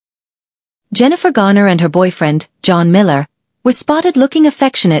Jennifer Garner and her boyfriend, John Miller, were spotted looking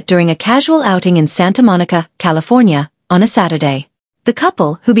affectionate during a casual outing in Santa Monica, California, on a Saturday. The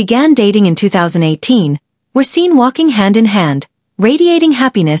couple, who began dating in 2018, were seen walking hand in hand, radiating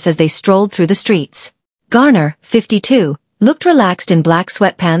happiness as they strolled through the streets. Garner, 52, looked relaxed in black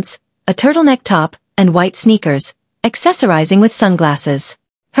sweatpants, a turtleneck top, and white sneakers, accessorizing with sunglasses.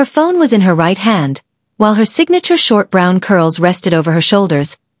 Her phone was in her right hand, while her signature short brown curls rested over her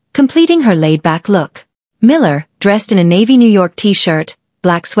shoulders, completing her laid-back look. Miller, dressed in a navy New York t-shirt,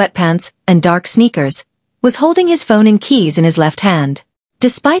 black sweatpants, and dark sneakers, was holding his phone and keys in his left hand.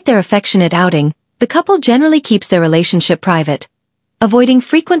 Despite their affectionate outing, the couple generally keeps their relationship private, avoiding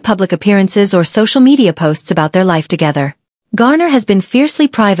frequent public appearances or social media posts about their life together. Garner has been fiercely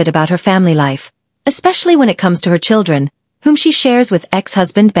private about her family life, especially when it comes to her children, whom she shares with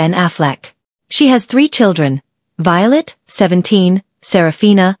ex-husband Ben Affleck. She has 3 children: Violet, 17,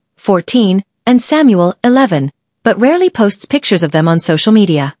 Serafina, 14, and Samuel, 11, but rarely posts pictures of them on social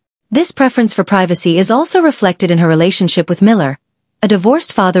media. This preference for privacy is also reflected in her relationship with Miller, a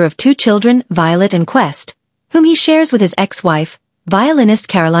divorced father of 2 children, Violet and Quest, whom he shares with his ex-wife, violinist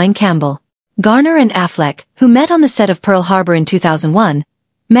Caroline Campbell. Garner and Affleck, who met on the set of Pearl Harbor in 2001,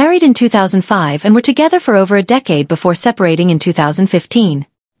 married in 2005 and were together for over a decade before separating in 2015.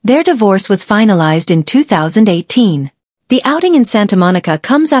 Their divorce was finalized in 2018. The outing in Santa Monica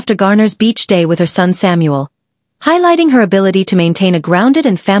comes after Garner's beach day with her son Samuel, highlighting her ability to maintain a grounded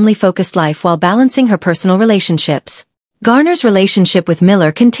and family-focused life while balancing her personal relationships. Garner's relationship with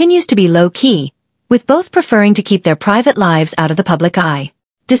Miller continues to be low-key, with both preferring to keep their private lives out of the public eye.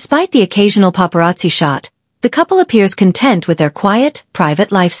 Despite the occasional paparazzi shot, the couple appears content with their quiet,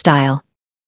 private lifestyle.